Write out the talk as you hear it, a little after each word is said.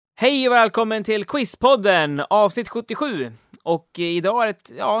Hej och välkommen till Quizpodden, avsnitt 77. Och idag är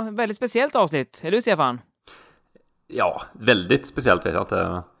ett väldigt speciellt avsnitt. Är du, Stefan? Ja, väldigt speciellt vet jag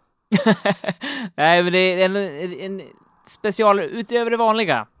inte. Nej, men det är en special utöver det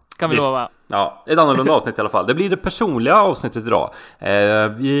vanliga, kan vi lova. Ja, ett annorlunda avsnitt i alla fall. Det blir det personliga avsnittet idag.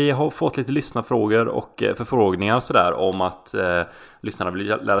 Vi har fått lite lyssnarfrågor och förfrågningar sådär om att lyssnarna vill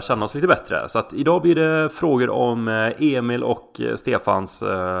lära känna oss lite bättre. Så att idag blir det frågor om Emil och Stefans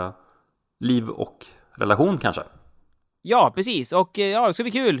liv och relation kanske. Ja, precis. Och det ska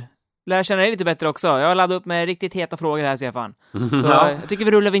bli kul. Lära känna dig lite bättre också. Jag har laddat upp med riktigt heta frågor här, Stefan. Så jag tycker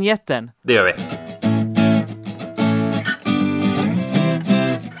vi rullar vignetten. Det gör vi.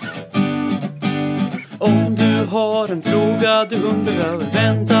 Om du har en fråga du undrar över,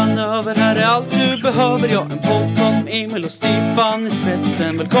 väntan över, här är allt du behöver. Ja, en podcast med Emil och Stefan i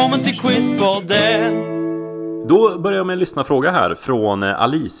spetsen. Välkommen till Quizpodden. Då börjar jag med en lyssnarfråga här från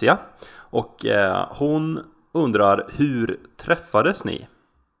Alicia. Och hon undrar, hur träffades ni?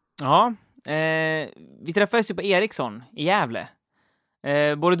 Ja, vi träffades ju på Ericsson i Gävle.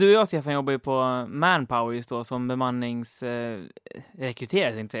 Både du och jag, Stefan, jobbar ju på Manpower just då som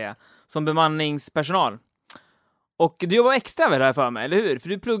rekryterare, tänkte jag säga. Som bemanningspersonal. Och du jobbar extra väl här för mig, eller hur? För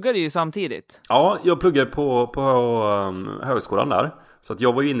du pluggade ju samtidigt. Ja, jag pluggade på högskolan där. Så att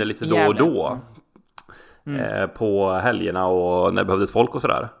jag var ju inne lite då och då. På helgerna och när det behövdes folk och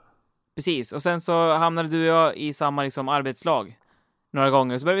sådär. Precis, och sen så hamnade du och jag i samma arbetslag några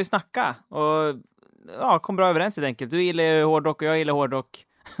gånger. Så började vi snacka och kom bra överens helt enkelt. Du gillar hårdrock och jag gillar hårdrock.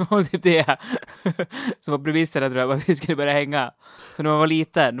 Och typ det som var premissen, tror jag, att vi skulle börja hänga. Så när man var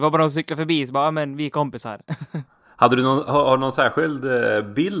liten, det var bara någon som cyklade förbi, så bara, men vi är kompisar. Har du någon särskild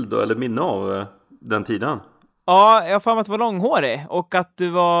bild då, eller minne av den tiden? Ja, jag har för mig att du var långhårig. Och att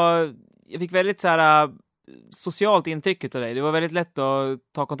jag fick väldigt så här socialt intryck av dig. Det var väldigt lätt att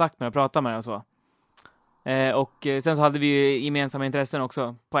ta kontakt med och prata med dig och så. Och sen så hade vi ju gemensamma intressen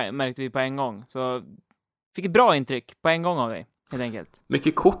också, märkte vi på en gång. Så fick ett bra intryck på en gång av dig, helt enkelt.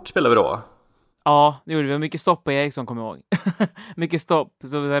 Mycket kort spelade vi då? Ja, det gjorde vi. Mycket stopp på Ericsson, kommer jag ihåg. Mycket stopp.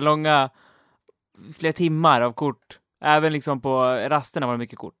 Så långa, flera timmar av kort. Även på rasterna var det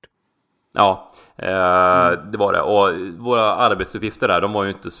mycket kort. Ja, det var det. Och våra arbetsuppgifter där, de var ju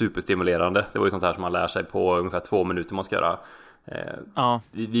inte superstimulerande. Det var ju sånt här som man lär sig på ungefär 2 minuter man ska göra.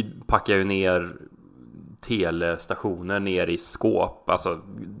 Vi packar ju ner telestationer ner i skåp. Alltså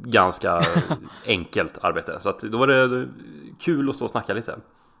ganska enkelt arbete. Så att då var det kul att stå och snacka lite.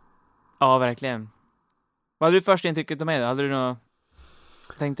 Ja, verkligen. Vad hade du första intrycket av mig då? Hade du något...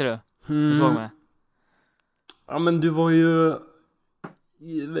 Tänkte du? Du såg mig? Ja, men du var ju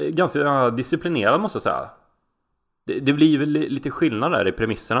ganska disciplinerad, måste jag säga. Det blir ju lite skillnad där i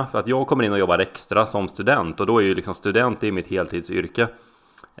premisserna. För att jag kommer in och jobbar extra som student. Och då är ju student i mitt heltidsyrke.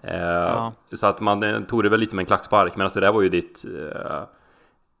 Så att man tog det väl lite med en klackspark. Men alltså det där var ju ditt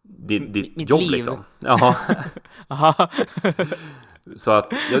jobb liv. Jaha. Så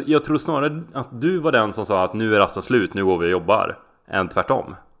att jag tror snarare att du var den som sa att nu är rasten slut, nu går vi och jobbar, än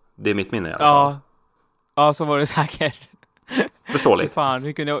tvärtom. Det är mitt minne i alla fall. Ja, så var det säkert. Förståeligt. Fan,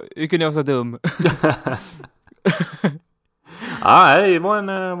 hur kunde jag vara så dum? Ja, det var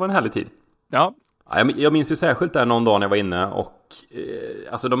en härlig tid. Ja. Jag minns ju särskilt där någon dag när jag var inne och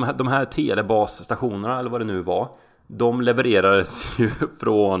alltså de här telebasstationerna, eller vad det nu var, de levererades ju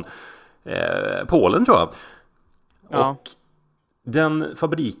från Polen, tror jag. Ja. Och den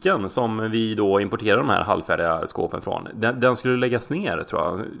fabriken som vi då importerade de här halvfärdiga skåpen från, den skulle läggas ner, tror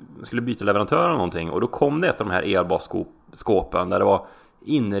jag. Skulle byta leverantör eller någonting. Och då kom det ett av de här elbasskåpen där det var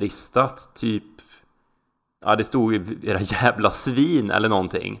inristat typ, det stod ju era jävla svin eller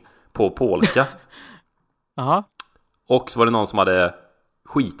någonting på polska. Aha. Och så var det någon som hade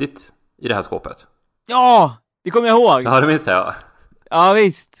skitit i det här skåpet. Ja, det kommer jag ihåg. Ja, det minns jag. Ja,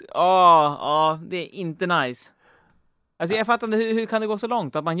 visst. Ja, det är inte nice. Alltså jag fattar inte, hur kan det gå så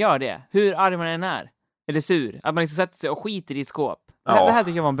långt att man gör det? Hur arg man än är. Eller sur. Att man sätter sig och skiter i ett skåp. Ja. Det här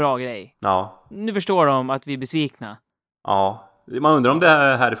tycker jag var en bra grej. Ja. Nu förstår de att vi är besvikna. Ja. Man undrar om det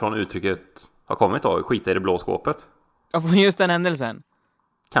härifrån uttrycket har kommit då. Skita i det blå skåpet. Ja, från just den händelsen.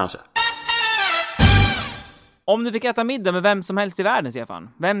 Kanske. Om du fick äta middag med vem som helst i världen, Stefan,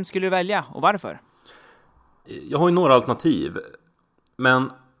 vem skulle du välja och varför? Jag har ju några alternativ.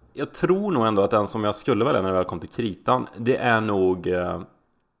 Men jag tror nog ändå att den som jag skulle välja när jag väl kom till kritan, det är nog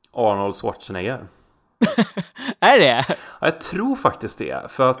Arnold Schwarzenegger. Är det? Ja, jag tror faktiskt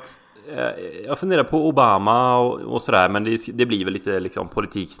det. För att jag funderar på Obama och sådär. Men det blir väl lite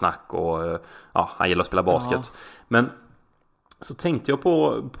politiksnack. Och han gillar att spela basket. Men så tänkte jag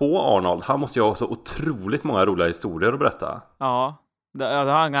på Arnold. Han måste ju ha så otroligt många roliga historier att berätta. Ja, Det har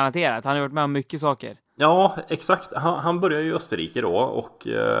han garanterat. Han har varit med om mycket saker. Ja, exakt. Han började i Österrike då och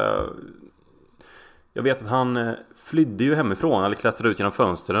jag vet att han flydde ju hemifrån eller klättrade ut genom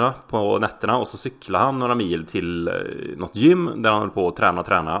fönstren på nätterna och så cyklade han några mil till något gym där han höll på att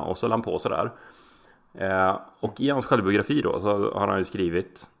träna och så höll han på sådär. Och i hans självbiografi då så har han ju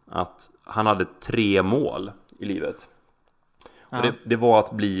skrivit att han hade 3 mål i livet. Ja. Och det var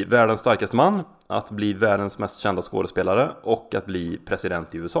att bli världens starkaste man, att bli världens mest kända skådespelare och att bli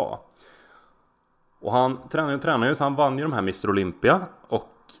president i USA. Och han tränade ju så han vann ju de här Mr. Olympia och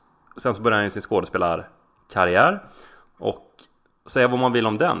sen så började han sin skådespelarkarriär och säga vad man vill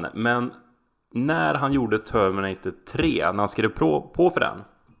om den. Men när han gjorde Terminator 3, när han skrev på för den,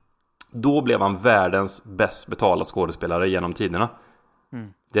 då blev han världens bäst betalda skådespelare genom tiderna.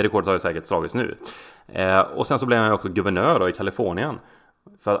 Det rekordet har ju säkert slagits nu. Och sen så blev han också guvernör då i Kalifornien.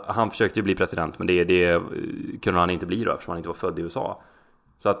 För han försökte ju bli president, men det kunde han inte bli då eftersom han inte var född i USA.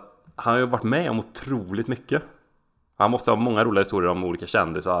 Så att han har ju varit med om otroligt mycket. Han måste ha många roliga historier om olika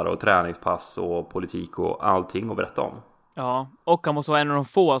kändisar och träningspass och politik och allting att berätta om. Ja, och han måste vara en av de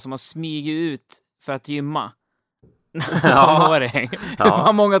få som har smugit ut för att gymma. Tonåring. Ja.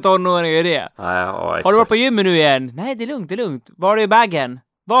 Hur många tonåringar är det? Ja, har du varit på gymmet nu igen? Nej, det är lugnt. Vad har du i baggen?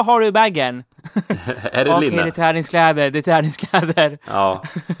 Vad har du i baggen? Är det linne? Det är träningskläder. Ja.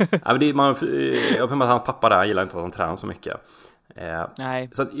 Jag får att hans pappa där gillar inte att han tränar så mycket. Nej.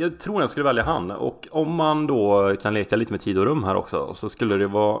 Så att jag tror jag skulle välja han. Och om man då kan leka lite med tid och rum här också, så skulle det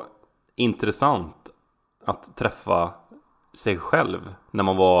vara intressant att träffa sig själv när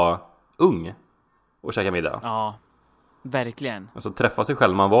man var ung och käka middag. Ja, verkligen. Alltså träffa sig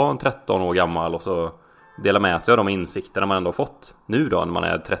själv när man var 13 år gammal och så dela med sig av de insikterna man ändå har fått nu då när man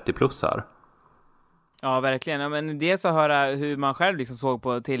är 30 plus här. Ja, verkligen. Ja, men dels att höra hur man själv liksom såg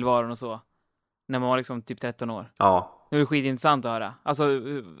på tillvaron och så när man var liksom typ 13 år. Ja. Det är skitintressant att höra.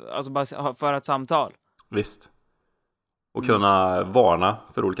 Alltså bara föra ett samtal. Visst. Och kunna varna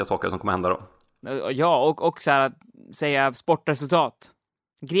för olika saker som kommer hända då. Ja, och så här, säga sportresultat.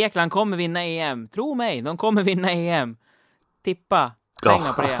 Grekland kommer vinna EM. Tro mig, de kommer vinna EM. Tippa.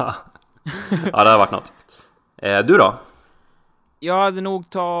 Pengar på det. Ja, det har varit något. Du då? Jag hade nog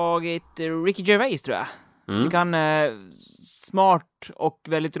tagit Ricky Gervais, tror jag. Tycker han är smart och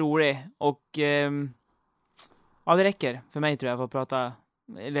väldigt rolig. Och ja, det räcker för mig, tror jag, för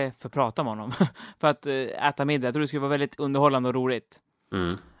att prata med honom. För att äta middag. Jag tror det skulle vara väldigt underhållande och roligt.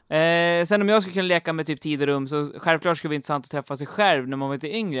 Sen om jag skulle kunna leka med typ tid och rum, så självklart skulle det vara intressant att träffa sig själv när man var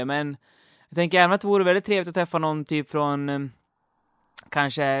lite yngre. Men jag tänker även att det vore väldigt trevligt att träffa någon typ från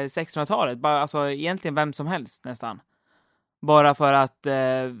kanske 1600-talet. Bara, alltså egentligen vem som helst nästan. Bara för att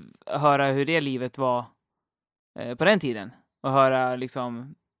höra hur det livet var på den tiden. Och höra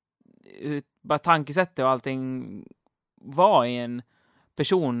liksom hur bara tankesättet och allting var i en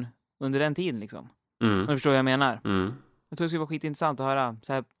person under den tiden liksom. Om du förstår vad jag menar. Jag tror det skulle vara skitintressant att höra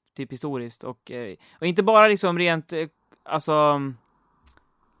så här typ historiskt. Och inte bara liksom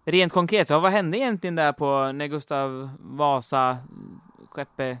rent konkret. Så vad hände egentligen där på när Gustav Vasa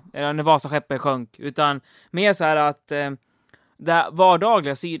när Vasa-skeppet sjönk? Utan mer så här att det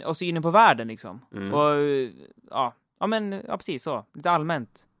vardagliga och synen på världen liksom. Och ja, precis så. Lite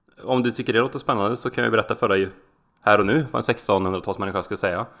allmänt. Om du tycker det låter spännande så kan jag berätta för dig här och nu vad en 1600-talsmänniska skulle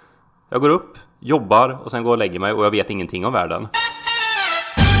säga. Jag går upp, jobbar och sen går och lägger mig och jag vet ingenting om världen.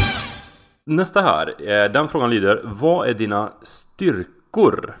 Nästa här, den frågan lyder: vad är dina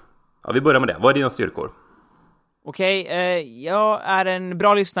styrkor? Ja, vi börjar med det. Vad är dina styrkor? Okej, jag är en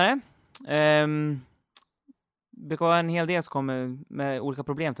bra lyssnare. Det var en hel del som kommer med olika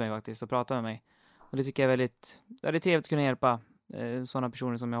problem till mig faktiskt och prata med mig. Och det tycker jag är det är trevligt att kunna hjälpa sådana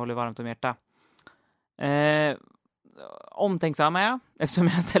personer som jag håller varmt om hjärta. Omtänksam är jag, eftersom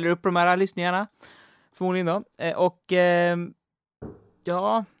jag ställer upp på de här lyssningarna. Förmodligen då.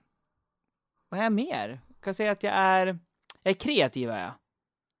 Ja, vad är jag mer? Jag kan säga att jag är kreativ är jag.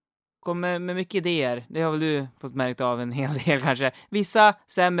 Kommer med mycket idéer. Det har väl du fått märkt av en hel del kanske. Vissa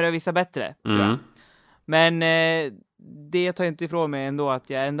sämre och vissa bättre. Men det tar inte ifrån mig ändå att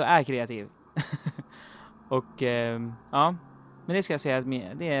jag ändå är kreativ. Och ja, men det ska jag säga att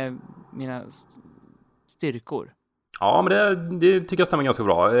det är mina styrkor. Ja, men det tycker jag stämmer ganska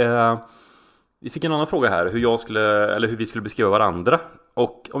bra. Vi fick en annan fråga här, hur vi skulle beskriva varandra.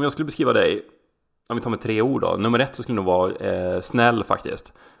 Och om jag skulle beskriva dig, om vi tar med 3 ord då. Nummer 1 så skulle det nog vara snäll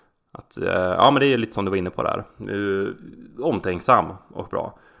faktiskt. Att, ja, men det är lite som du var inne på där. Omtänksam och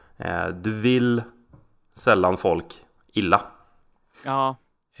bra. Du vill sällan folk illa. Ja.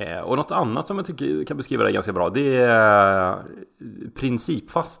 Och något annat som jag tycker kan beskriva dig ganska bra, det är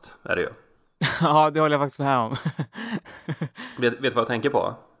principfast är det ju. Ja, det håller jag faktiskt med om. Vet du vad jag tänker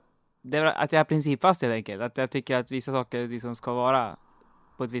på? Det är att jag är principfast helt enkelt. Att jag tycker att vissa saker liksom ska vara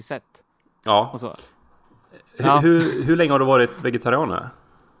på ett visst sätt. Ja. Och så. Hur länge har du varit vegetarian nu?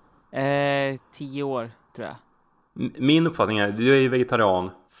 10 år, tror jag. Min uppfattning är att du är ju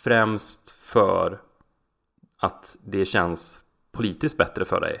vegetarian främst för att det känns politiskt bättre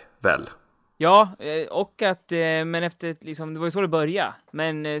för dig, väl? Ja, och att, men efter liksom, det var ju så det började.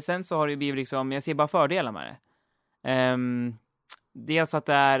 Men sen så har det ju blivit liksom, jag ser bara fördelar med det. Dels att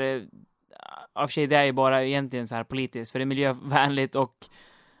det är, av sig det är ju bara egentligen så här politiskt, för det är miljövänligt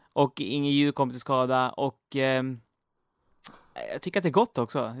och ingen djur kommer till skada, och jag tycker att det är gott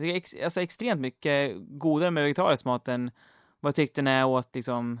också. Det är alltså extremt mycket godare med vegetarisk mat än vad jag tyckte när jag åt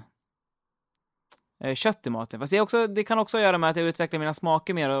liksom kött i maten. Fast det kan också göra med att jag utvecklar mina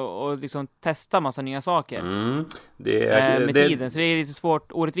smaker mer och liksom testa massa nya saker med tiden. Så det är lite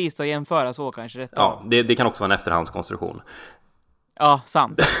svårt, orättvist att jämföra så kanske. Ja, det kan också vara en efterhandskonstruktion. Ja,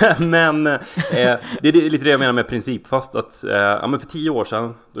 sant. Men det är lite det jag menar med principfast. Att, men för 10 år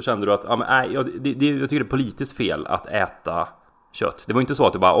sedan då kände du att jag tycker det är politiskt fel att äta kött. Det var inte så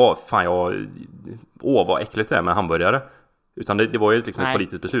att du bara, vad äckligt det är med hamburgare. Utan det var ju liksom ett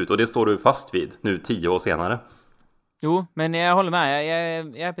politiskt beslut. Och det står du fast vid nu 10 år senare. Jo, men jag håller med.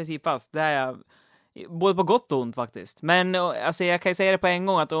 Jag är principfast. Det är jag, både på gott och ont faktiskt. Men alltså, jag kan ju säga det på en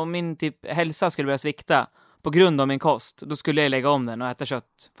gång att om min typ hälsa skulle börja svikta på grund av min kost, då skulle jag lägga om den och äta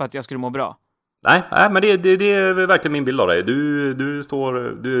kött för att jag skulle må bra. Nej, men det är verkligen min bild av dig. Du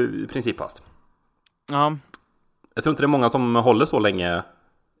är principfast. Ja. Jag tror inte det är många som håller så länge.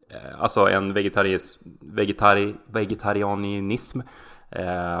 Alltså en vegetarianism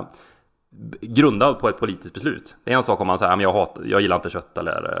grundad på ett politiskt beslut. Det är en sak om man säger jag gillar inte kött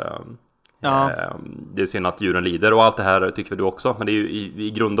eller det är synd att djuren lider och allt det här tycker du också. Men det är ju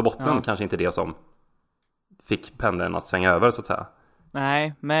i grund och botten kanske inte det som fick pendeln att svänga över så att säga.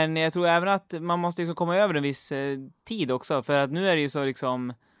 Nej, men jag tror även att man måste liksom komma över en viss tid också. För att nu är det ju så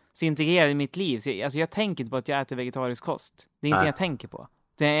liksom så integrerat i mitt liv. Så jag tänker inte på att jag äter vegetarisk kost. Det är inte jag tänker på.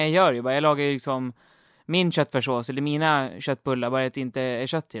 Det jag gör ju bara, jag lagar ju liksom min köttfärssås eller mina köttbullar, bara att det inte är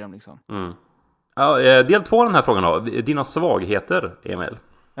kött i dem liksom. Ja, del 2 av den här frågan då. Dina svagheter, Emil.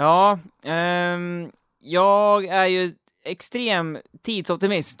 Ja, jag är ju extrem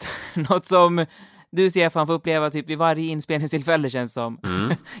tidsoptimist. Något som du, Stefan, får uppleva typ vid varje inspelningstillfälle känns som.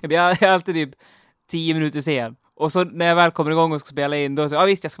 Jag är alltid typ 10 minuter sen. Och så när jag väl kommer igång och ska spela in, då så,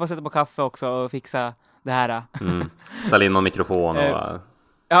 visst, jag ska bara sätta på kaffe också och fixa det här. Ställa in någon mikrofon och...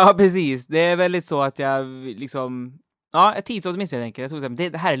 Ja, precis. Det är väldigt så att jag liksom... Ja, ett tidsoptimist helt enkelt. Jag tror att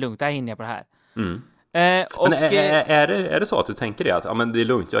det här är lugnt, det här hinner jag på det här. Men är det så att du tänker det? Att men det är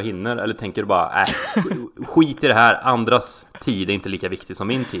lugnt, jag hinner? Eller tänker du bara, skit i det här, andras tid är inte lika viktig som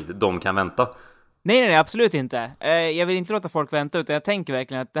min tid, de kan vänta? Nej, absolut inte. Jag vill inte låta folk vänta, utan jag tänker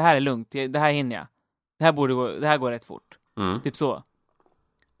verkligen att det här är lugnt, det här hinner jag. Det här går rätt fort. Typ så.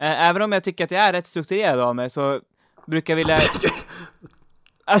 Även om jag tycker att jag är rätt strukturerad av mig, så brukar jag vilja...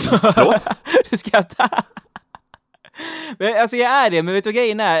 Alltså, du skrattar. Men, alltså jag är det, men vet du vad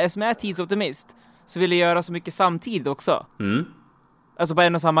grejen är? Eftersom jag är tidsoptimist så vill jag göra så mycket samtidigt också. Alltså på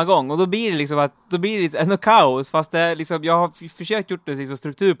en och samma gång. Och då blir det liksom att, då blir det ändå kaos. Fast det, liksom, jag har försökt gjort det liksom,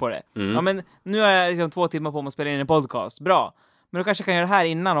 struktur på det. Ja, men nu har jag liksom 2 timmar på mig att spela in en podcast. Bra. Men då kanske jag kan göra det här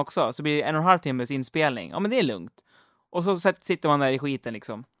innan också. Så blir det 1,5 timmes inspelning. Ja, men det är lugnt. Och så sitter man där i skiten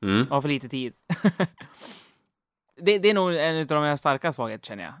liksom. Och har för lite tid. Det är nog en av de starka svagheter,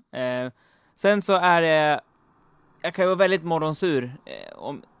 känner jag. Sen så är det... Jag kan ju vara väldigt morgonsur.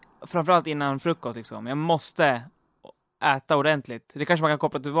 Framförallt innan frukost liksom. Jag måste äta ordentligt. Det kanske man kan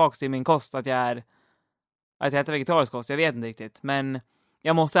koppla tillbaka till min kost. Att jag äter vegetarisk kost. Jag vet inte riktigt. Men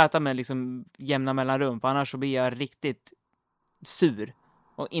jag måste äta med liksom jämna mellanrum. För annars så blir jag riktigt sur.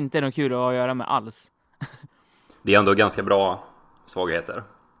 Och inte något kul att göra med alls. Det är ändå ganska bra svagheter.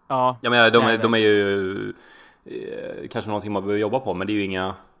 Ja. Jag menar, de är ju... kanske någonting man behöver jobba på, men det är ju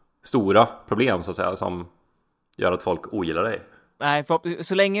inga stora problem så att säga som gör att folk ogillar dig. Nej,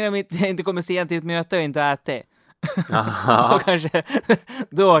 så länge de inte kommer sent till ett möte och inte äter.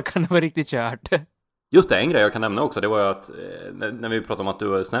 då kan det vara riktigt kört. Just det, en grej jag kan nämna också, det var ju att när vi pratade om att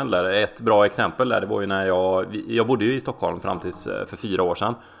du är snäll där, ett bra exempel där, det var ju när jag bodde ju i Stockholm fram tills för 4 år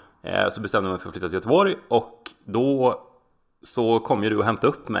sedan. Så bestämde jag mig för att flytta till Göteborg, och då så kom ju du och hämtade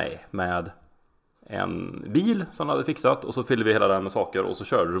upp mig med en bil som du hade fixat, och så fyllde vi hela den med saker, och så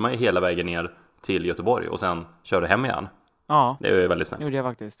körde du mig hela vägen ner till Göteborg och sen körde hem igen. Ja. Det är ju väldigt snällt. Det gjorde jag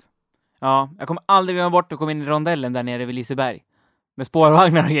faktiskt. Ja, jag kommer aldrig glömma bort att komma in i rondellen där nere vid Liseberg. Med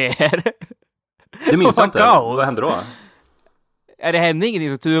spårvagnar och grejer. Det minns jag inte. Vad hände då? det hände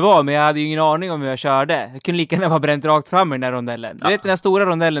ingenting så tur var, men jag hade ju ingen aning om hur jag körde. Jag kunde lika gärna ha bränt rakt fram i den här rondellen. Du vet den här stora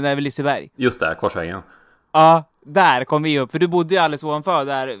rondellen där vid Liseberg? Just det, korsvägen. Ja, där kom vi upp. För du bodde ju alldeles ovanför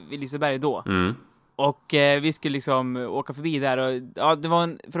där vid Liseberg då. Och vi skulle liksom åka förbi där. Och, ja,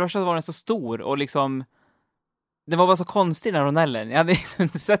 för det första var den så stor och liksom... Det var bara så konstigt den här rondellen. Jag hade liksom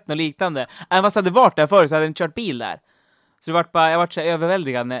inte sett något liknande. Även fast jag hade varit där förut så hade jag inte kört bil där. Så jag var så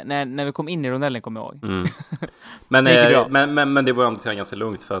överväldigad när vi kom in i rondellen, kommer jag ihåg. Men det var ju ganska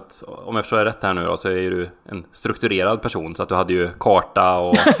lugnt, för att om jag förstår det rätt här nu då, så är du en strukturerad person, så att du hade ju karta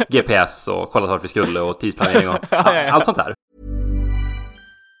och GPS och kollat vart vi skulle och tidsplanering och allt sånt här.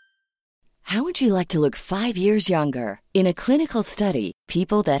 How would you like to look 5 years younger? In a clinical study,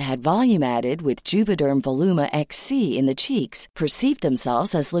 people that had volume added with Juvederm Voluma XC in the cheeks perceived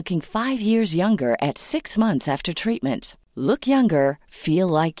themselves as looking 5 years younger at 6 months after treatment. Look younger, feel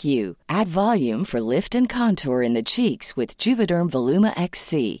like you. Add volume for lift and contour in the cheeks with Juvederm Voluma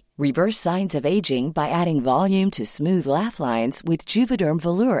XC. Reverse signs of aging by adding volume to smooth laugh lines with Juvederm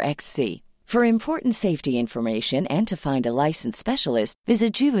Volure XC. For important safety information and to find a licensed specialist,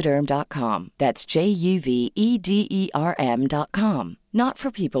 visit Juvederm.com. That's JUVEDERM.com. Not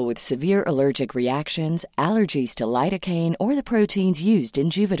for people with severe allergic reactions, allergies to lidocaine, or the proteins used in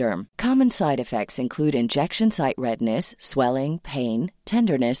Juvederm. Common side effects include injection site redness, swelling, pain,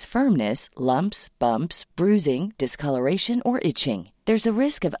 tenderness, firmness, lumps, bumps, bruising, discoloration, or itching. There's a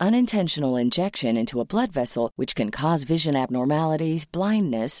risk of unintentional injection into a blood vessel, which can cause vision abnormalities,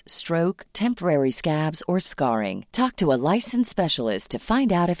 blindness, stroke, temporary scabs, or scarring. Talk to a licensed specialist to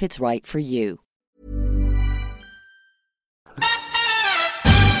find out if it's right for you.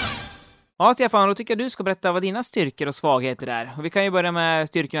 Ja, Stefan, då tycker jag du ska berätta vad dina styrkor och svagheter är. Och vi kan ju börja med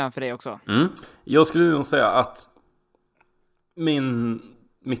styrkorna för dig också. Jag skulle nog säga att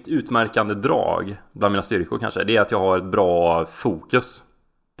mitt utmärkande drag bland mina styrkor kanske, det är att jag har ett bra fokus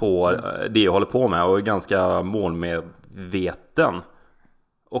på det jag håller på med och är ganska målmedveten.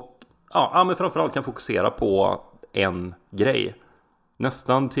 Och men framförallt kan fokusera på en grej.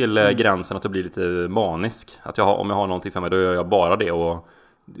 Nästan till gränsen att det blir lite manisk. Att om jag har någonting för mig, då gör jag bara det, och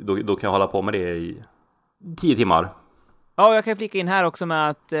då kan jag hålla på med det i 10 timmar. Ja, jag kan flika in här också med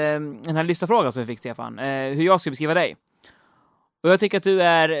att den här lyssnarfrågan som vi fick, Stefan, hur jag skulle beskriva dig. Och jag tycker att du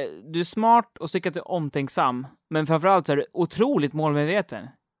är smart och tycker att du är omtänksam, men framförallt så är du otroligt målmedveten.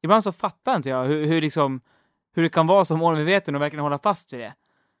 Ibland så fattar inte jag hur det kan vara så målmedveten och verkligen hålla fast vid det.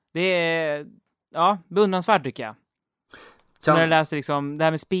 Det är beundransvärt, tycker jag. När jag läser liksom det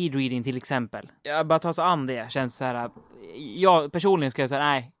här med speed reading till exempel. Jag bara tar sig an det, känns så här. Jag personligen ska jag säga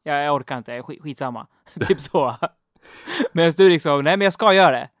nej, jag orkar inte, jag är skitsamma. Typ så. Men du liksom, nej men jag ska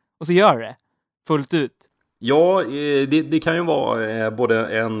göra det. Och så gör det fullt ut. Ja, det kan ju vara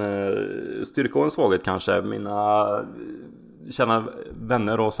både en styrka och en svaghet kanske. Mina känna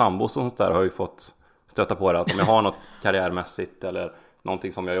vänner och sambos och sånt där har ju fått stöta på det, att om jag har något karriärmässigt eller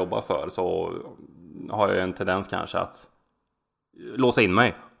någonting som jag jobbar för, så har jag en tendens kanske att låsa in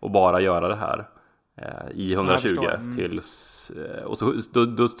mig och bara göra det här i 120 tills, och så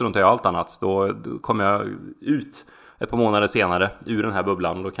då struntar jag allt annat. Då kommer jag ut ett par månader senare ur den här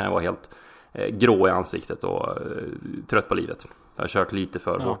bubblan, och då kan jag vara helt grå i ansiktet och trött på livet. Jag har kört lite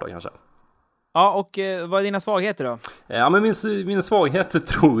för hårt då, kanske. Ja, och vad är dina svagheter då? Ja, men min svaghet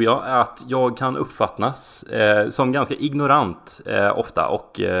tror jag att jag kan uppfattas som ganska ignorant ofta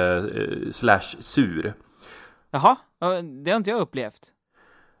och /sur. Jaha, det har inte jag upplevt.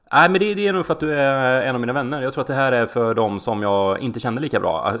 Nej, men det är nog för att du är en av mina vänner. Jag tror att det här är för dem som jag inte känner lika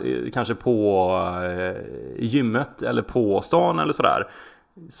bra. Kanske på gymmet eller på stan eller sådär.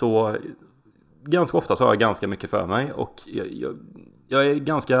 Så ganska ofta så har jag ganska mycket för mig. Och jag är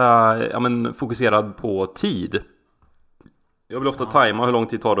ganska fokuserad på tid. Jag vill ofta tajma hur lång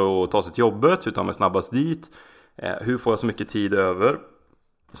tid tar det att ta sig till jobbet. Hur tar man snabbast dit? Hur får jag så mycket tid över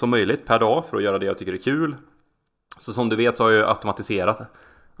som möjligt per dag för att göra det jag tycker är kul. Så som du vet så har jag automatiserat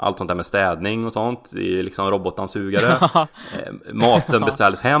allt sånt där med städning och sånt. Det är liksom robotdammsugare. Maten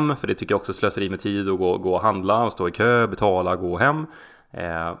beställs hem, för det tycker jag också slösar i med tid att gå och handla och stå i kö, betala, gå hem.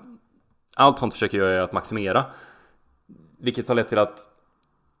 Allt sånt försöker jag att maximera. Vilket har lett till att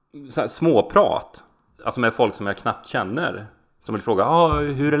så här, småprat, alltså med folk som jag knappt känner, som vill fråga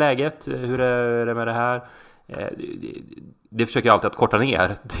hur är läget? Hur är det med det här? Det försöker jag alltid att korta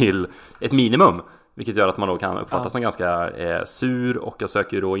ner till ett minimum. Vilket gör att man då kan uppfattas som ganska sur, och jag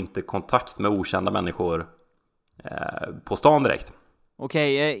söker då inte kontakt med okända människor på stan direkt.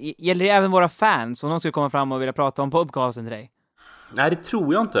 Okej, gäller det även våra fans om de skulle komma fram och vilja prata om podcasten till dig? Nej, det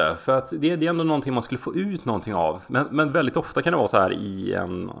tror jag inte, för att det är ändå någonting man skulle få ut någonting av. Men väldigt ofta kan det vara så här i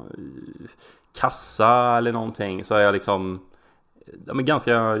en kassa eller någonting, så är jag liksom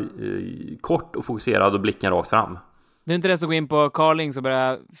ganska kort och fokuserad och blicken rakt fram. Du är inte rätt att gå in på Carlings och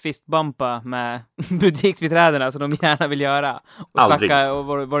börja fistbumpa med butiksbiträdena som de gärna vill göra. Och Aldrig. snacka och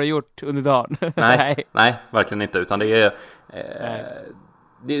vad du har gjort under dagen. Nej, verkligen inte. Utan det är...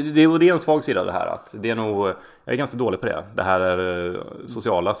 Det är en svag sida det här. Att det är nog, jag är ganska dålig på det. Det här är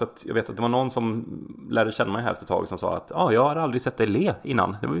sociala. Så att jag vet att det var någon som lärde känna mig här efter ett tag som sa att jag har aldrig sett dig le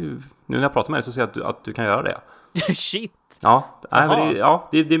innan. Det var ju, nu när jag pratar med dig så ser jag att du kan göra det. Shit! Ja,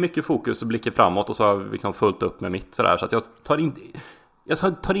 det är mycket fokus och blicken framåt. Och så har jag liksom fullt upp med mitt sådär. Så att jag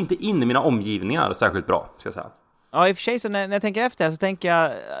tar inte in i mina omgivningar särskilt bra, ska jag säga. Ja, i och för sig så när jag tänker efter så tänker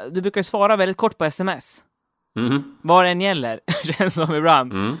jag, du brukar ju svara väldigt kort på sms. Vad än gäller, känns som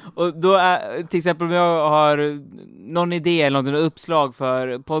ibland. Och då är, till exempel om jag har någon idé eller något uppslag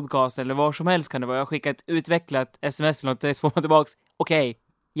för podcast eller vad som helst kan det vara. Jag skickar ett utvecklat sms eller något, så får man tillbaks, okej,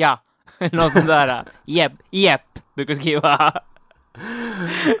 ja, något sånt där. Jepp, brukar jag skriva.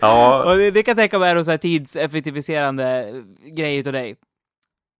 Ja. Och det kan tänka mig är så här tidseffektiviserande grej utav dig.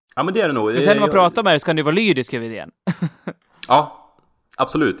 Ja, men det är det nog. Men sen när man pratar med dig så kan det vara lyrisk över idén. Ja.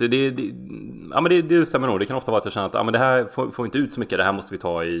 Absolut, det stämmer nog. Det kan ofta vara att jag känner att men det här får inte ut så mycket. Det här måste vi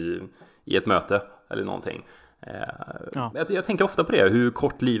ta i ett möte eller någonting. Jag tänker ofta på det, hur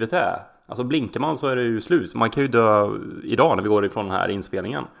kort livet är. Alltså blinkar man så är det ju slut. Man kan ju dö idag när vi går ifrån den här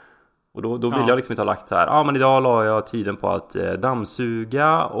inspelningen. Och då vill jag liksom inte ha lagt så här. Men idag la jag tiden på att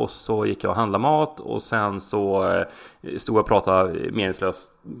dammsuga. Och så gick jag och handlade mat. Och sen så stod jag och pratade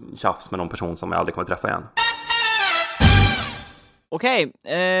meningslöst tjafs med någon person som jag aldrig kommer träffa igen. Okej,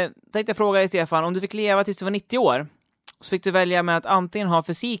 tänkte jag fråga dig, Stefan, om du fick leva tills du var 90 år så fick du välja med att antingen ha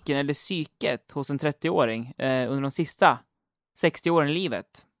fysiken eller psyket hos en 30-åring under de sista 60 åren i livet.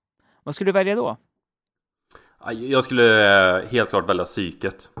 Vad skulle du välja då? Jag skulle helt klart välja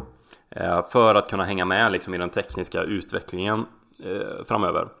psyket för att kunna hänga med liksom, i den tekniska utvecklingen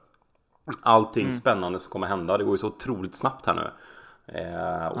framöver. Allting spännande som kommer hända, det går ju så otroligt snabbt här nu.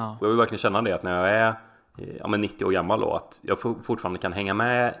 Och jag vill verkligen känna det att när jag är 90 år gammal då, att jag fortfarande kan hänga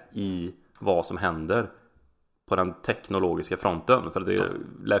med i vad som händer på den teknologiska fronten, för att det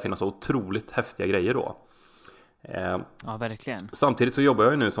lär finnas så otroligt häftiga grejer då. Ja, verkligen. Samtidigt så jobbar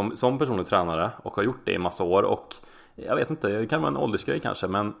jag ju nu som personlig tränare och har gjort det i massa år, och jag vet inte, det kan vara en åldersgrej kanske,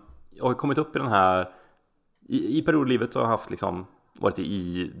 men jag har kommit upp i den här i periodlivet så har jag haft liksom varit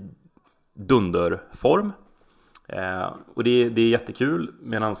i dunderform, och det är jättekul,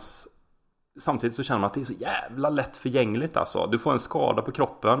 medans samtidigt så känner man att det är så jävla lätt förgängligt alltså. Du får en skada på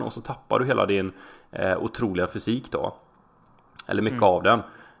kroppen och så tappar du hela din otroliga fysik då. Eller mycket av den.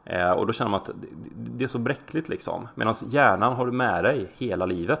 Och då känner man att det är så bräckligt liksom. Medan hjärnan har du med dig hela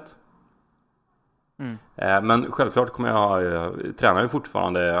livet. Men självklart kommer jag tränar ju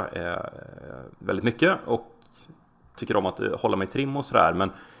fortfarande väldigt mycket och tycker om att hålla mig trim och sådär.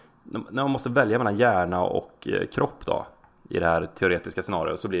 Men när man måste välja mellan hjärna och kropp då, i det här teoretiska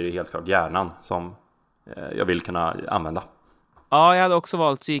scenariot, så blir det helt klart hjärnan som jag vill kunna använda. Ja, jag hade också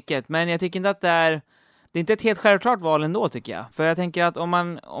valt psyket, men jag tycker inte att det är inte ett helt självklart val ändå, tycker jag. För jag tänker att om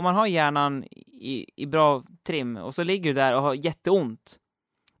man har hjärnan i bra trim och så ligger du där och har jätteont,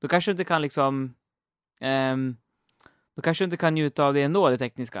 då kanske du inte kan liksom då kanske du inte kan njuta av det ändå, det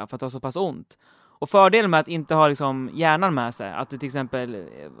tekniska, för att det har så pass ont. Och fördelen med att inte ha liksom hjärnan med sig, att du till exempel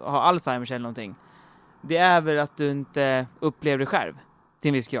har Alzheimers eller någonting, det är väl att du inte upplever det själv till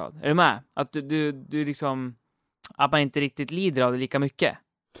en viss grad. Är du med? Att du liksom, att man inte riktigt lider av det lika mycket.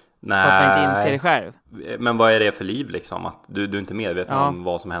 Nej. För att man inte inser det själv. Men vad är det för liv liksom? Att du är inte medveten om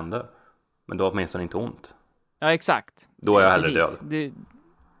vad som händer. Men då har åtminstone inte ont. Ja, exakt. Då är jag hellre död.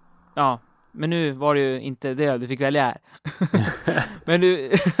 Ja, men nu var du ju inte död. Du fick välja här. Men du...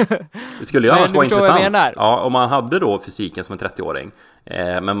 Det skulle ju annars vara intressant. Ja, om man hade då fysiken som en 30-åring.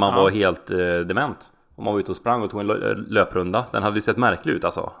 Men man var helt dement. Om man var ute och sprang och tog en löprunda. Den hade ju sett märklig ut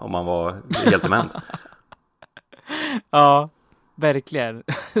alltså. Om man var helt dement. Ja, verkligen.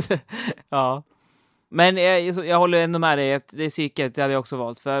 Ja. Men jag håller ändå med dig att det är psyket, det hade jag också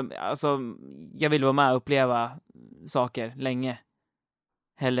valt. För alltså, jag vill vara med och uppleva saker länge.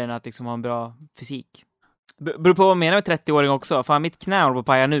 Hellre än att liksom ha en bra fysik. Beror på vad jag menar med 30-åring också. Fan, mitt knä håller på att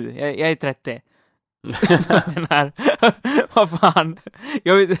paja nu. Jag är 30. Vad fan.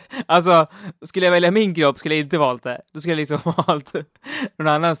 Alltså, skulle jag välja min kropp skulle jag inte valt det. Då skulle jag liksom valt någon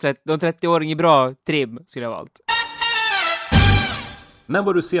annan. De 30-åring i bra trim skulle jag valt. När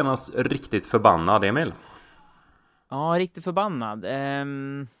var du senast riktigt förbannad, Emil? Ja, riktigt förbannad.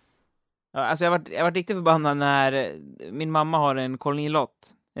 Alltså jag har varit riktigt förbannad när min mamma har en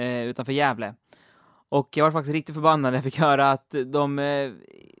kolonilott utanför Gävle. Och jag var faktiskt riktigt förbannad när jag fick höra att de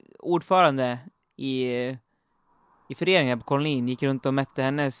ordförande i i föreningen på kolonin gick runt och mätte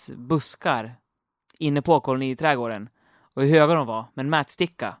hennes buskar inne på koloniträdgården. Och hur höga de var, med en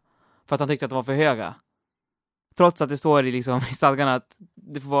mätsticka. För att han tyckte att de var för höga. Trots att det står i stadgarna att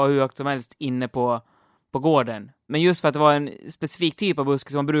det får vara hur högt som helst inne på gården. Men just för att det var en specifik typ av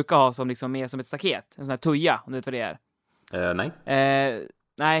buske som man brukar ha som är som ett staket. En sån här tuja, om du vet vad det är. Nej.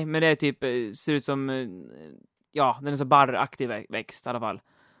 Nej, men det är typ, ser ut som, den är så barraktig växt i alla fall.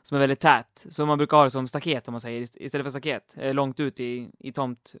 Som är väldigt tät. Så man brukar ha det som staket, om man säger, istället för staket. Långt ut i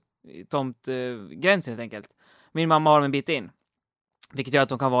tomtgränsen helt enkelt. Min mamma har dem en bit in. Vilket gör att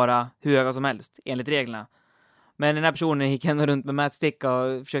de kan vara hur höga som helst, enligt reglerna. Men den här personen gick ändå runt med mätsticka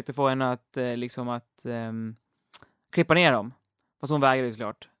och försökte få henne att klippa ner dem. Fast hon vägrade ju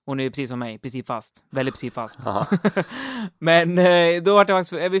såklart. Hon är ju precis som mig, precis fast. Väldigt precis fast. Men då var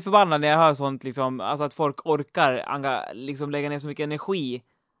jag blir förbannad när jag hör sånt alltså att folk orkar lägga ner så mycket energi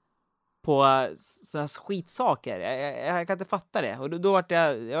på sådana skitsaker. Jag kan inte fatta det. Och då var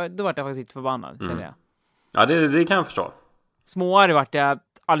jag faktiskt lite förbannad, kände jag. Ja, det kan jag förstå. Småare vart jag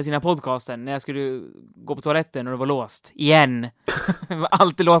alla sina podcasten när jag skulle gå på toaletten och det var låst. Igen. Det var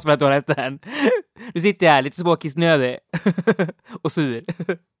alltid låst på toaletten. Nu sitter jag här lite småkissnödig. Och sur.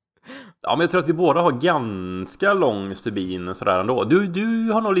 Ja, men jag tror att vi båda har ganska lång stubin sådär ändå.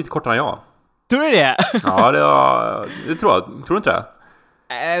 Du har nog lite kortare än jag. Tror du det? Ja, det tror jag. Tror du inte det?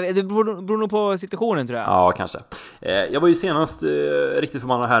 Det beror nog på situationen, tror jag. Ja, kanske. Jag var ju senast riktigt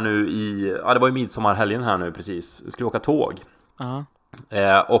förbannad här nu det var ju midsommarhelgen här nu precis. Jag skulle åka tåg.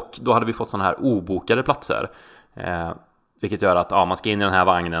 Och då hade vi fått sådana här obokade platser. Vilket gör att man ska in i den här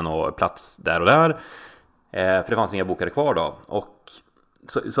vagnen och plats där och där. För det fanns inga bokade kvar då. Och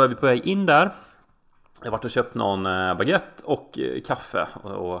så är vi på väg in där. Jag har varit och köpt någon baguette och kaffe.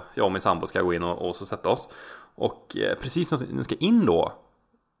 Och jag och min sambo ska gå in och så sätta oss. Och precis när vi ska in då,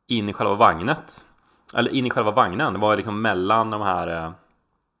 in i själva vagnet, eller in i själva vagnen, det var liksom mellan de här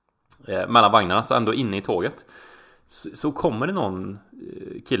mellan vagnarna, så ändå inne i tåget, så kommer det någon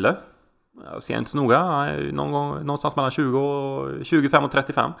kille, jag ser inte så noga, någonstans mellan 25 och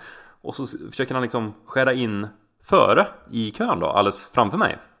 35, och så försöker han liksom skära in före i kön då, alldeles framför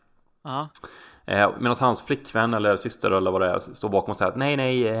mig. Medan hans flickvän eller syster eller vad det är står bakom och säger att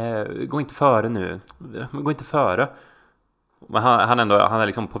nej, gå inte före nu. Gå inte före. Men han är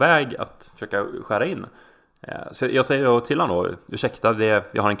liksom på väg att försöka skära in. Så jag säger då till honom då, ursäkta,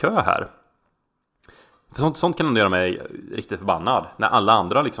 jag har en kö här. För sånt kan ändå göra mig riktigt förbannad. När alla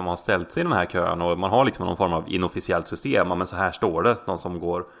andra liksom har ställt sig i den här kön och man har liksom någon form av inofficiellt system. Men så här står det, de som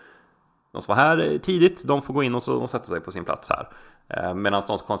var här tidigt, de får gå in och sätta sig på sin plats här. Medan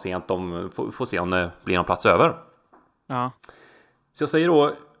de som kom sent, de får se om det blir någon plats över. Ja. Så jag säger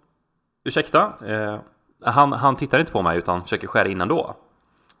då, ursäkta, han tittar inte på mig utan försöker skära in ändå.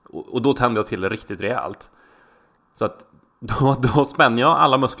 Och då tänder jag till riktigt rejält. Så att då spänner jag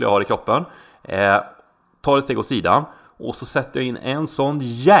alla muskler jag har i kroppen, tar ett steg åt sidan och så sätter jag in en sån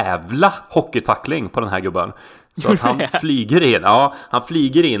jävla hockeytackling på den här gubben. Så att han flyger in. Ja, han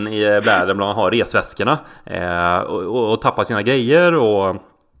flyger in i bläden bland har resväskorna och tappar sina grejer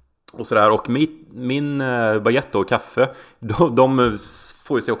och sådär. Och min baguette och kaffe, de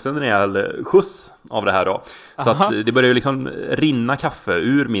får ju sig också en rejäl skjuts av det här då. Så att det börjar ju liksom rinna kaffe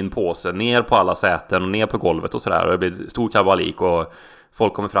ur min påse ner på alla säten och ner på golvet och sådär. Och det blir stor kabalik och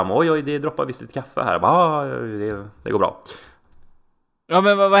folk kommer fram och oj, det droppar visst lite kaffe här. Det går bra. Ja,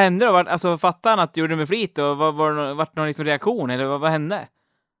 men vad hände då? Alltså, fattade han att du gjorde med flit? Och var någon liksom reaktion? Eller vad hände?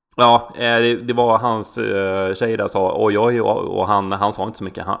 Ja, det var hans tjej där sa oj, och han sa inte så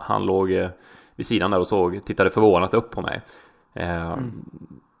mycket. Han låg vid sidan där och tittade förvånat upp på mig.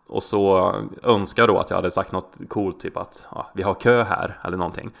 Och så önskar då att jag hade sagt något coolt, typ att vi har kö här eller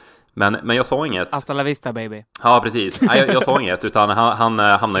någonting. Men jag sa inget. Hasta la vista, baby. Ja, precis. Nej, jag sa inget, utan han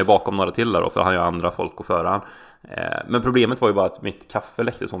hamnar ju bakom några till där då, för han gör andra folk och föra han. Men problemet var ju bara att mitt kaffe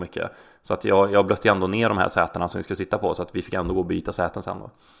läckte så mycket. Så att jag blötte ändå ner de här sätena som vi skulle sitta på, så att vi fick ändå gå och byta säten sen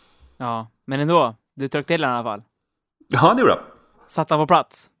då. Ja, men ändå. Du tryckte till i alla fall. Ja, det gjorde jag. Satt han på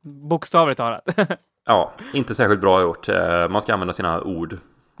plats. Bokstavligt talat. Ja, inte särskilt bra gjort. Man ska använda sina ord.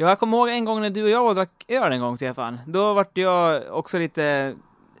 Ja, jag kommer ihåg en gång när du och jag drack öl en gång, Stefan. Då var jag också lite...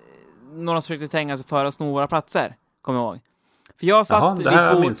 Några som försökte tränga sig för att sno våra platser. Kommer jag ihåg. För jag satt det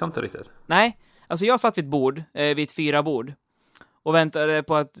här minns jag inte riktigt. Nej, alltså jag satt vid ett bord. Vid ett 4-bord. Och väntade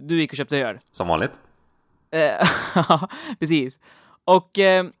på att du gick och köpte öl. Som vanligt. Ja, precis. Och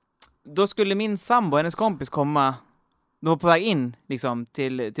då skulle min sambo och hennes kompis komma. De var på väg in liksom,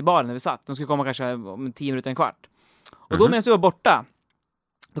 till baren där vi satt. De skulle komma kanske om 10 minuter, en kvart. Och då medan du var borta,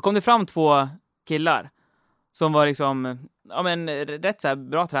 då kom det fram 2 killar som var liksom rätt så här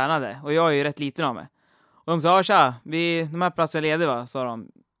bra tränade. Och jag är ju rätt liten av mig. Och de sa, tja, de här platserna leder va, sa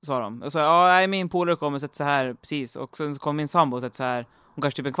de. Och så ja, min polare kommer sätta sig här precis. Och sen så kom min sambo och sätta sig här om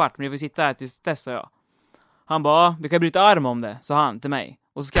kanske typ en kvart, men jag vill sitta här tills dess, sa jag. Han bara, vi kan bryta arm om det, sa han till mig.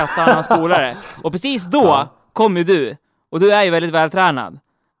 Och så skrattade han hans polare. Och precis då kom ju du. Och du är ju väldigt vältränad.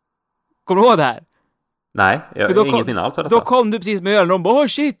 Kommer du ihåg det här? Nej, jag har ingenting alls av detta. Då kom du precis med ölen och de bara,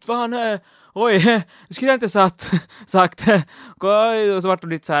 shit, vad han är. Oj, det skulle jag inte sagt. Och så vart det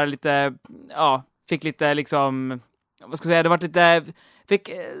lite så här lite, ja, fick lite liksom, vad ska jag säga, det vart lite, fick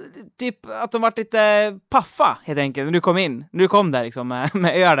typ att de vart lite paffa helt enkelt när du kom in. När du kom där liksom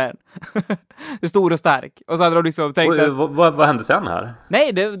med ölen. Det stor och stark. Och så hade de liksom tänkt att... Vad hände sen här?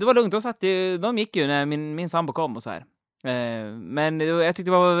 Nej, det var lugnt. De gick ju när min sambo kom och så här. Men jag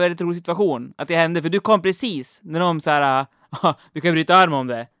tyckte det var en väldigt rolig situation att det hände, för du kom precis när de så här, vi kan bryta arm om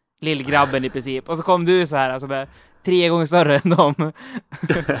det, lillgrabben i princip, och så kom du så här, alltså 3 gånger större än dem.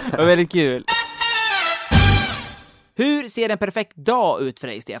 Det var väldigt kul. Hur ser en perfekt dag ut för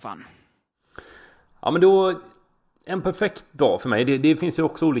dig, Stefan? Ja, men då, en perfekt dag för mig, det finns ju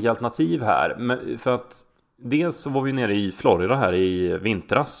också olika alternativ här, men för att dels så var vi nere i Florida här i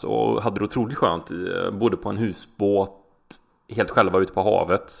vintras och hade det otroligt skönt, bodde på en husbåt helt själva ute på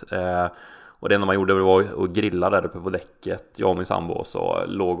havet, och det enda man gjorde var att grilla där uppe på däcket, jag och min sambo, och så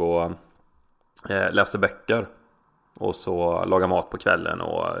låg och läste böcker och så lagade mat på kvällen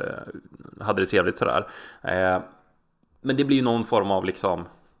och hade det trevligt sådär. Men det blir ju någon form av liksom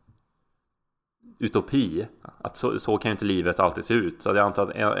utopi, att så kan ju inte livet alltid se ut. Så jag antar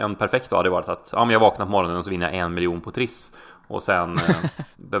att en perfekt dag hade varit att men jag vaknar på morgonen och så vinner jag 1 miljon på Triss och sen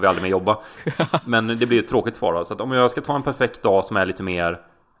behöver jag aldrig mer jobba. Men det blir ju tråkigt för då. Så att om jag ska ta en perfekt dag som är lite mer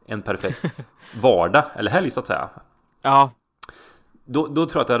en perfekt vardag eller helg så att säga. Ja. Då tror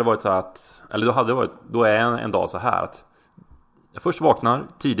jag att det hade varit så att, eller då är en dag så här att jag först vaknar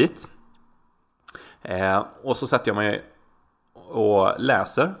tidigt, och så sätter jag mig och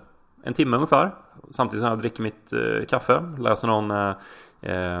läser en timme ungefär, samtidigt som jag dricker mitt kaffe, läser någon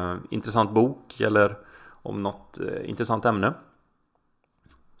intressant bok eller om något intressant ämne.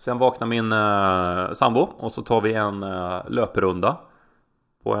 Sen vaknar min sambo och så tar vi en löprunda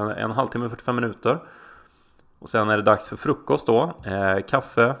på en halvtimme, 45 minuter. Och sen är det dags för frukost då.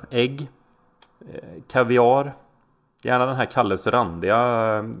 Kaffe, ägg, kaviar. Gärna den här Kalles randiga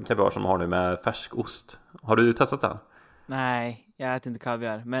kaviar som har nu med färskost. Har du testat den? Nej, jag äter inte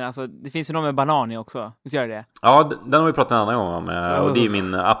kaviar. Men alltså, det finns ju någon med banan i också. Visst gör det? Ja, den har vi pratat en annan gång om. Och det är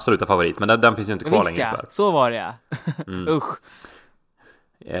min absoluta favorit. Men den finns ju inte kvar längre. Ja, så var det ja. Usch.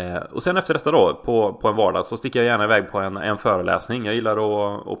 Och sen efter detta då, på en vardag, så sticker jag gärna iväg på en föreläsning. Jag gillar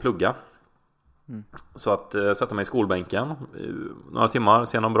att plugga. Så att sätta mig i skolbänken några timmar,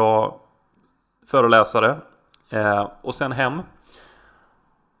 se någon bra föreläsare, och sen hem,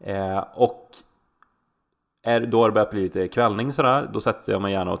 och då har det börjat bli lite kvällning sådär, då sätter jag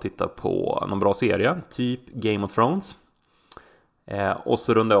mig gärna och tittar på någon bra serie, typ Game of Thrones, och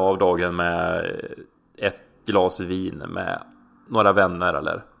så rundar jag av dagen med ett glas vin med några vänner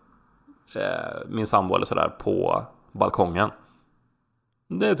eller min sambo eller sådär på balkongen.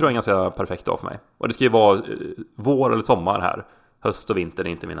 Det tror jag är en ganska perfekt dag för mig. Och det ska ju vara vår eller sommar här. Höst och vinter är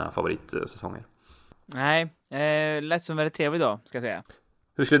inte mina favoritsäsonger. Nej, lät som en väldigt trevlig dag, ska jag säga.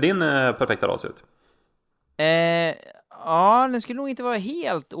 Hur skulle din perfekta dag se ut? Ja, den skulle nog inte vara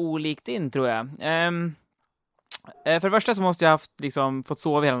helt olikt din, tror jag. För det första så måste jag liksom fått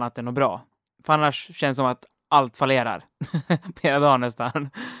sova hela natten och bra. För annars känns det som att allt fallerar. På hela dagen nästan.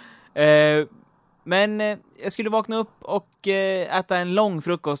 Men jag skulle vakna upp och äta en lång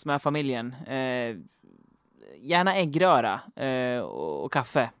frukost med familjen. Gärna äggröra och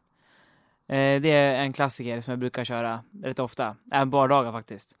kaffe. Det är en klassiker som jag brukar köra rätt ofta. Även vardagar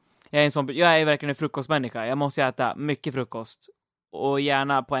faktiskt. Jag är verkligen en frukostmänniska. Jag måste äta mycket frukost. Och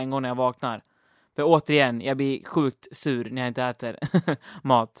gärna på en gång när jag vaknar. För återigen, jag blir sjukt sur när jag inte äter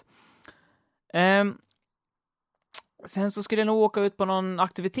mat. Sen så skulle jag nog åka ut på någon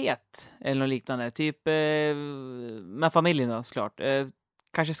aktivitet eller något liknande. Typ med familjen då, såklart.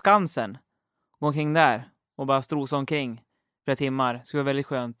 Kanske Skansen. Gå omkring där och bara strosa omkring flera timmar. Det skulle vara väldigt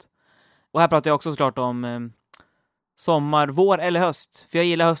skönt. Och här pratar jag också såklart om sommar, vår eller höst. För jag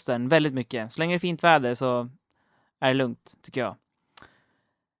gillar hösten väldigt mycket. Så länge det är fint väder så är det lugnt, tycker jag.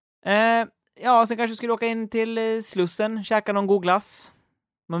 Ja, sen kanske jag skulle åka in till Slussen. Käka någon god glass.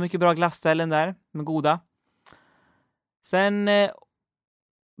 Det var mycket bra glassställen där. Med goda. Sen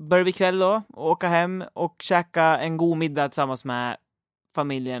börjar vi kväll då. Åka hem och käka en god middag tillsammans med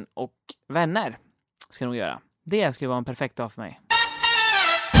familjen och vänner. Ska jag nog göra. Det skulle vara en perfekt dag för mig.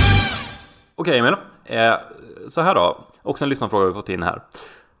 Okej, Emil. Så här då. Också en lyssnarfråga vi fått in här.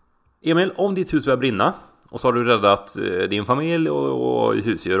 Emil, om ditt hus börjar brinna Och så har du räddat din familj och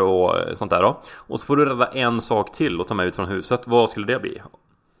husdjur och sånt där då. Och så får du rädda en sak till och ta med ut från huset. Vad skulle det bli?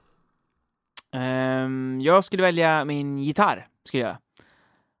 Jag skulle välja min gitarr, skulle jag.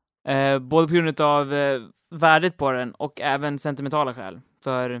 Både på grund av värdet på den och även sentimentala skäl.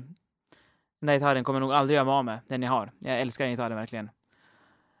 För den där gitarren kommer jag nog aldrig göra mig av med, den jag har. Jag älskar den gitarren verkligen.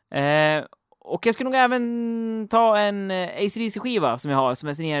 Och jag skulle nog även ta en AC/DC-skiva som jag har, som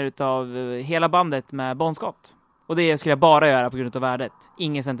är signerad av hela bandet med Bon Scott. Och det skulle jag bara göra på grund av värdet.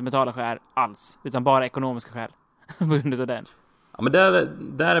 Ingen sentimentala skäl alls, utan bara ekonomiska skäl på grund av den. Ja, men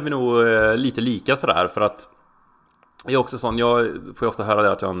där är vi nog lite lika sådär, för att jag är också sån, jag får ju ofta höra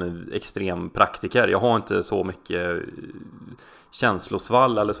det att jag är en extrem praktiker. Jag har inte så mycket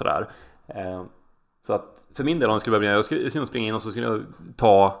känslosvall eller sådär. Så att för min del, om jag skulle springa in och så skulle jag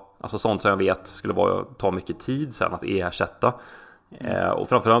ta, alltså sånt som jag vet skulle ta mycket tid sen att ersätta. Och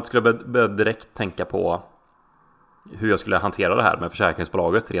framförallt skulle jag börja direkt tänka på hur jag skulle hantera det här med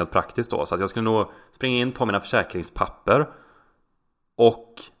försäkringsbolaget rent praktiskt då. Så att jag skulle nog springa in, ta mina försäkringspapper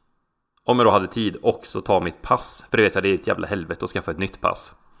och om jag då hade tid också ta mitt pass. För det vet jag, det är ett jävla helvete att skaffa ett nytt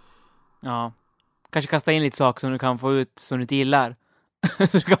pass. Ja, kanske kasta in lite saker som du kan få ut som du inte gillar.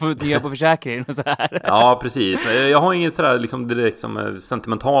 Så du kan få ut nya på försäkringen och så här. Ja, precis. Men jag har inget sådär liksom direkt som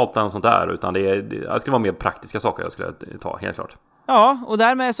sentimentalt eller sånt där, utan det skulle vara mer praktiska saker jag skulle ta, helt klart. Ja, och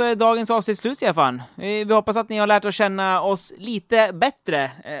därmed så är dagens avsnitt slut, Stefan. Vi hoppas att ni har lärt att känna oss lite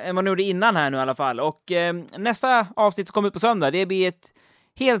bättre än vad ni gjorde innan här nu i alla fall. Och nästa avsnitt som kommer ut på söndag, det blir ett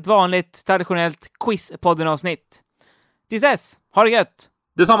helt vanligt, traditionellt quiz-podden-avsnitt. Tills dess, ha det gött!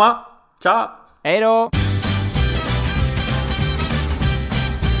 Detsamma! Tja! Hej då!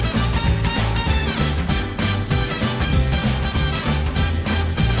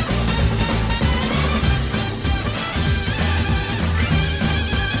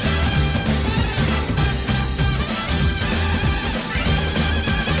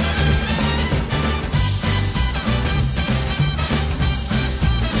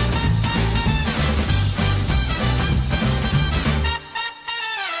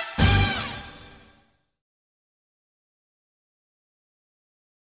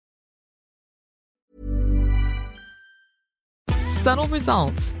 Subtle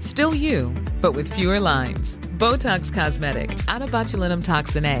results, still you, but with fewer lines. Botox Cosmetic, out of botulinum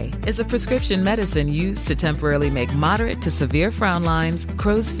toxin A, is a prescription medicine used to temporarily make moderate to severe frown lines,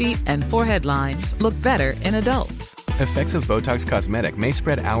 crow's feet, and forehead lines look better in adults. Effects of Botox Cosmetic may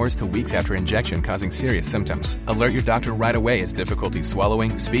spread hours to weeks after injection, causing serious symptoms. Alert your doctor right away as difficulty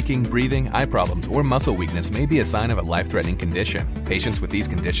swallowing, speaking, breathing, eye problems, or muscle weakness may be a sign of a life-threatening condition. Patients with these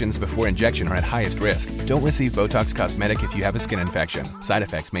conditions before injection are at highest risk. Don't receive Botox Cosmetic if you have a skin infection. Side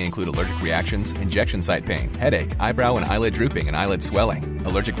effects may include allergic reactions, injection site pain, headache, eyebrow and eyelid drooping, and eyelid swelling.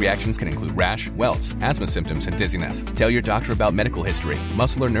 Allergic reactions can include rash, welts, asthma symptoms, and dizziness. Tell your doctor about medical history,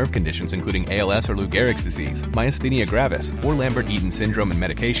 muscle or nerve conditions including ALS or Lou Gehrig's disease, myasthenia gravis, or Lambert-Eaton syndrome, and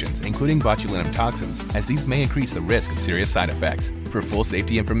medications, including botulinum toxins, as these may increase the risk of serious side effects. For full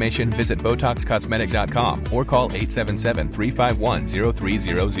safety information, visit BotoxCosmetic.com or call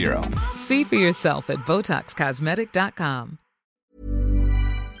 877-351-0300. See for yourself at BotoxCosmetic.com.